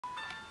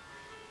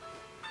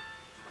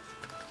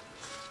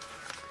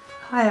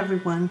Hi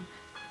everyone,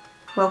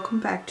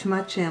 welcome back to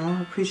my channel.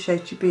 I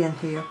appreciate you being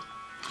here.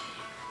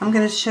 I'm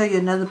going to show you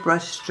another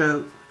brush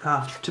stroke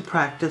to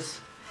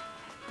practice.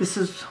 This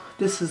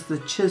is the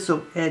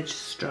chisel edge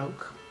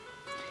stroke,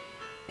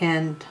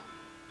 and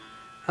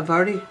I've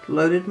already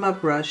loaded my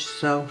brush,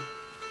 so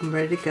I'm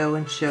ready to go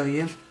and show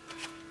you.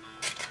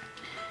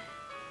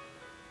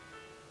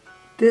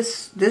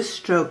 This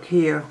stroke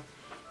here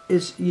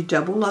is you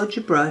double load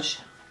your brush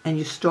and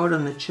you start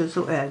on the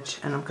chisel edge,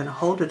 and I'm going to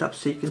hold it up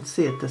so you can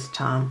see it this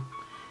time.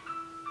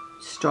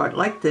 Start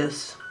like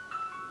this.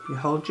 You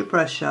hold your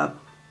brush up,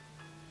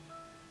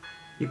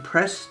 you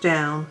press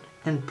down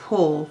and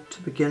pull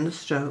to begin the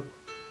stroke,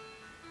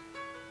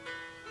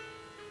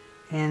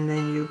 and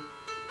then you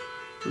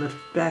lift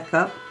back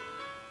up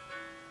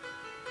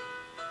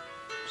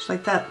just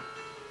like that.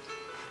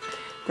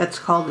 That's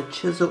called the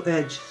chisel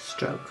edge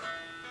stroke.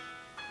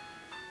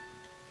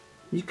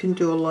 You can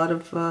do a lot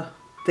of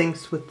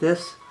things with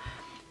this.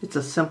 It's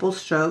a simple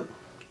stroke.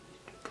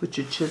 Put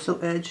your chisel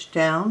edge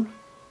down,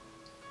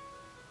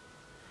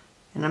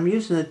 and I'm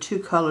using the two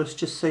colors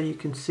just so you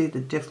can see the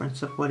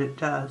difference of what it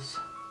does.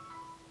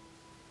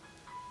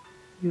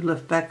 You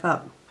lift back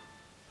up,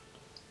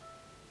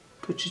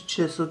 put your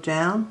chisel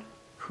down,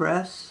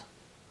 press,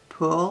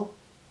 pull,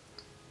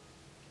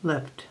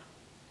 lift.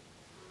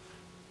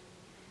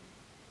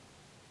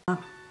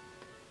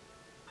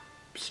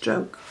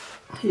 Stroke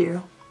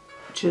here,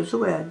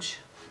 chisel edge.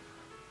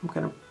 I'm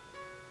going to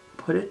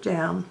put it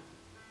down,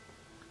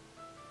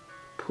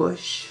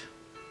 push,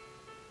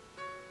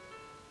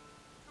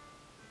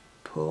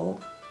 pull,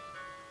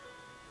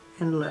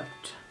 and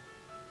lift.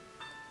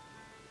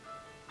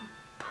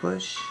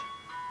 Push,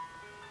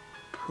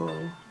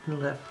 pull, and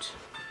lift.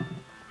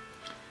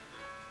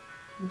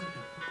 A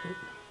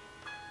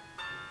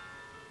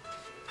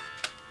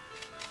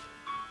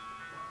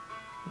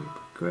little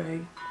bit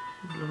gray,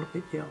 a little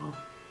bit yellow.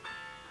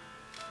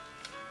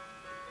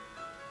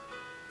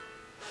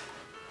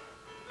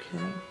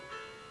 Okay, hope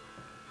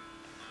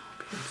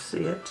you can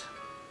see it.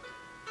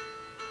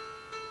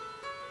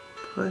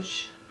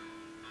 Push,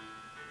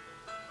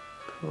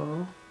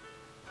 pull,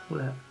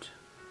 lift.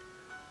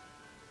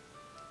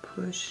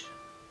 Push,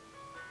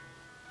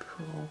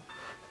 pull,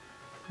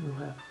 and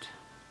lift.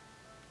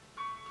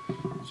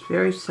 It's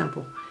very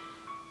simple.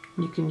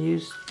 You can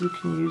use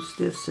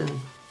this in,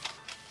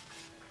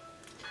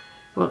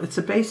 well, it's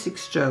a basic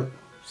stroke,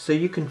 so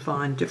you can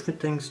find different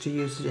things to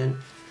use it in.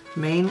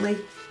 Mainly,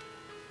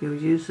 you'll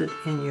use it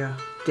in your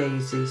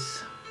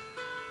daisies.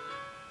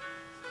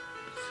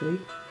 See?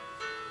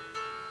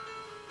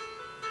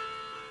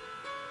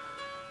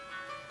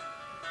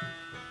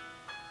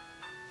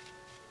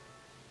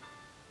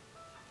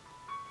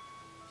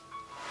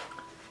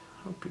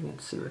 Hope you can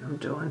see what I'm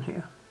doing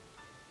here.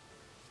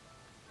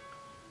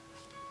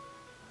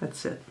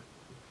 That's it.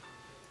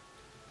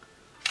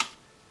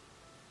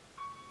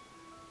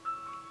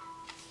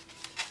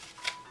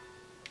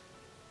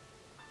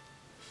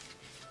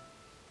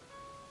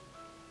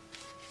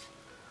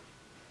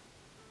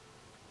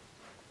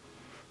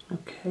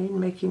 Okay,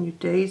 making your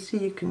daisy,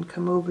 you can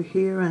come over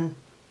here and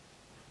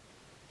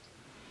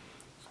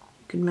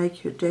you can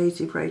make your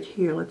daisy right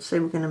here. Let's say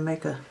we're going to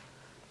make a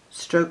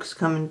strokes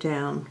coming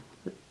down.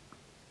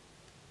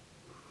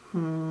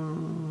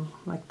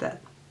 Like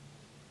that.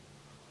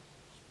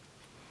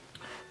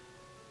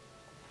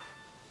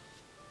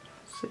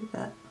 See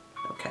that?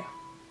 Okay.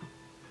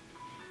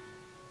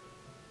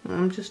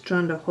 I'm just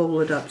trying to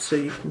hold it up so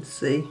you can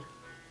see,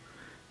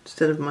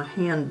 instead of my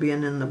hand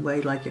being in the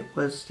way like it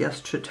was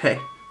yesterday.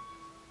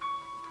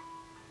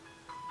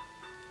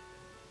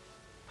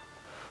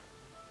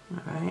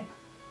 Alright.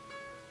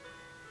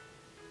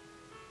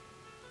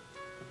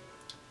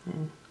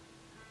 And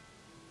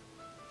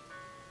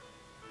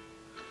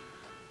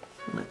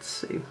let's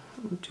see,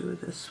 we'll do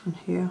this one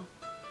here.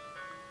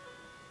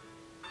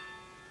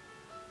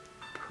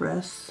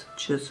 Press,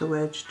 chisel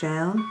edge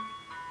down,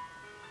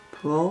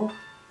 pull,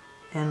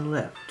 and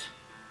lift.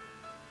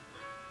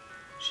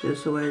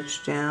 Chisel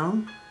edge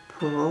down,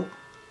 pull,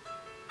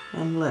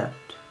 and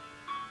lift.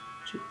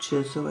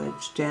 Chisel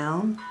edge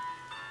down,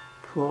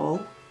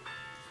 pull,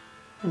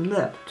 and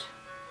lift.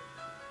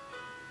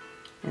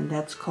 And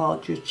that's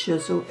called your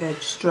chisel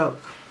edge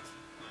stroke.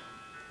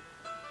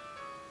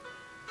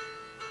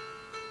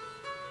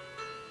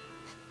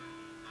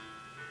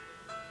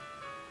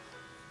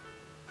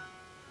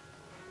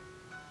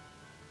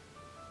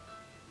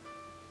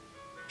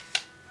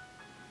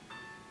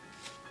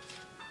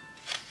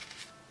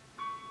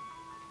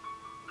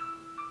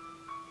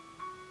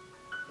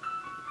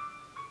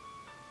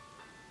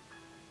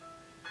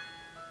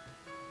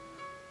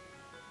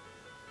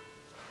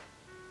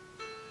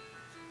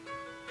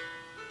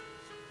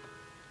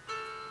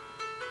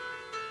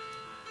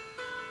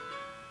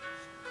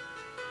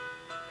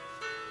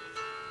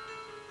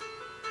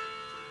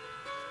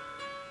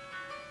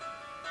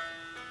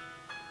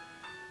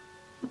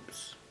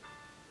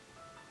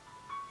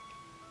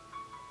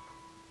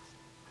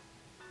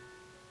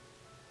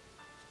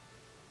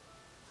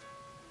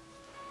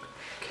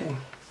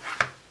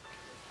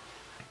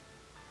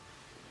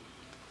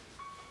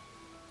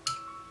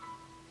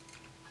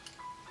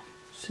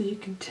 So you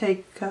can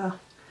take a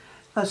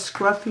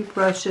scruffy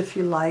brush if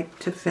you like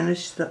to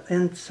finish the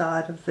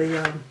inside of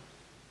the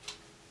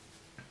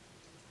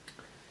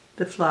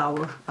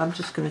flower. I'm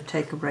just going to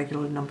take a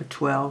regular number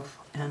 12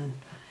 and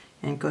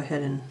go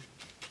ahead and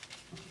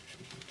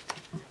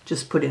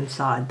just put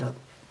inside the,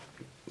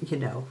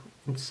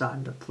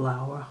 inside the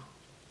flower.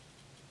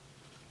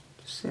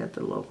 Just add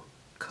the little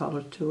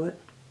color to it.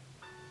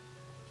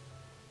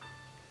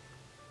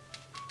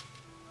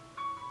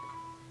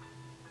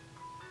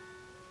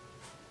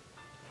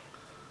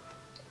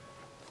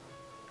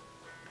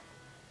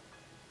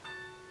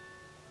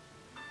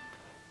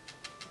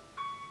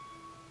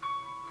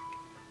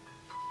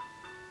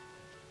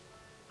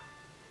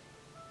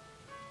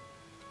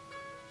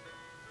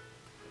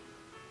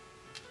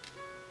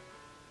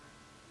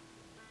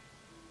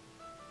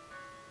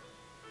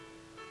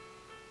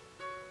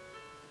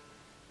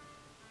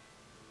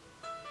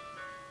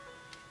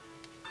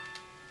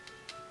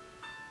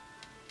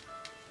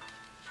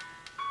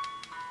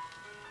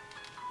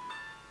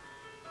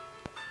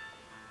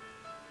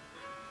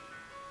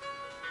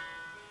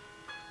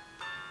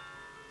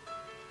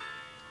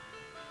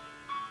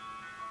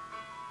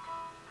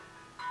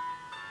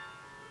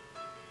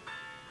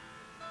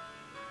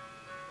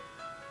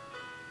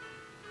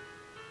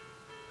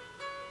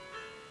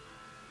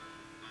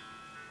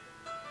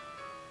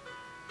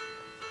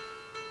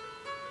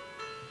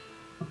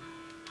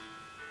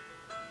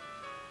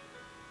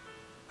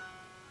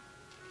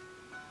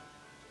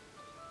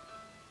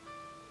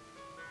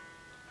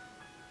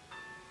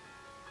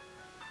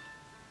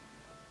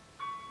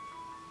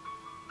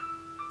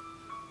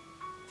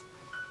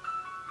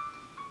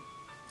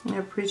 I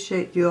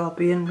appreciate you all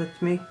being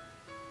with me,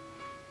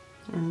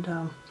 and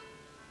I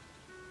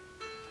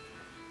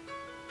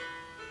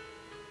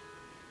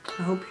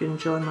hope you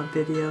enjoy my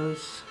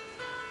videos.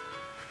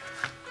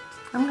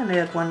 I'm going to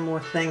add one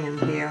more thing in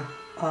here.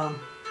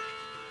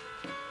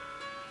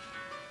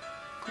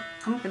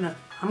 I'm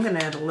gonna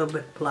add a little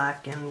bit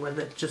black in with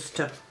it just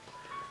to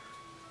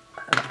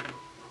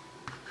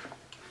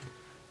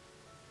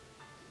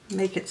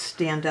make it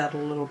stand out a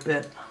little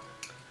bit.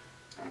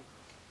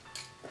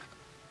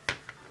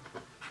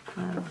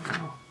 I don't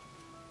know.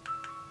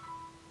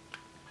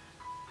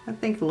 I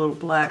think a little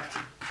black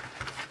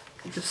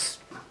just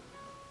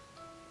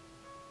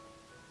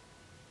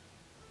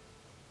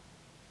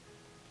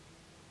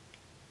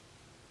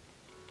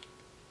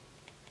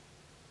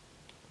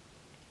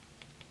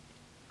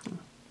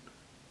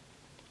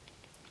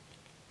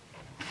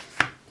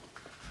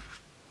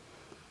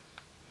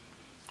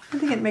I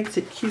think it makes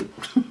it cute.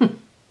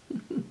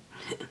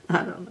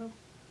 I don't know.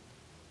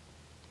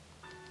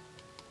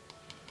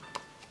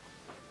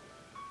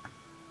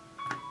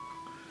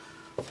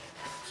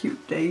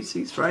 Cute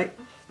daisies, right?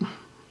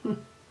 If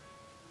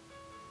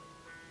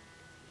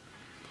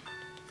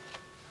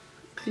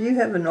you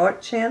have an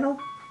art channel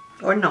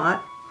or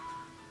not,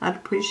 I'd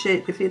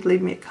appreciate if you'd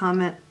leave me a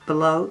comment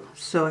below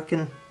so I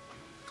can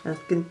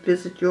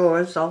visit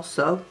yours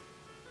also.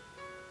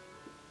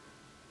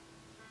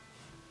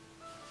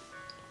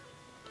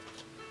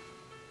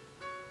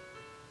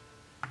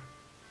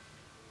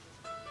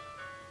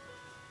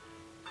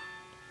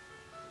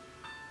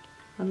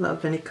 I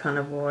love any kind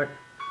of art.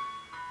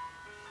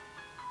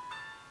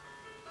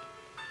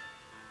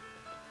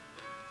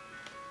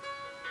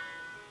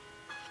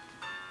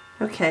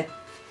 Okay.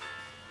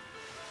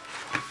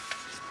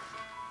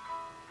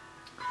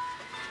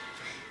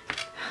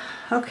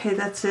 Okay,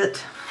 that's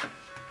it.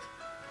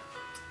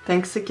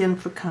 Thanks again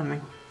for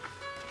coming.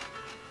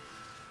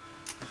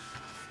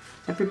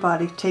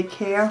 Everybody, take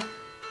care,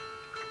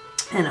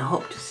 and I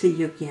hope to see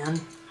you again.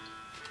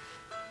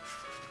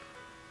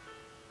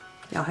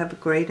 Y'all have a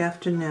great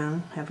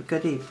afternoon. Have a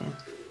good evening.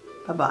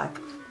 Bye-bye.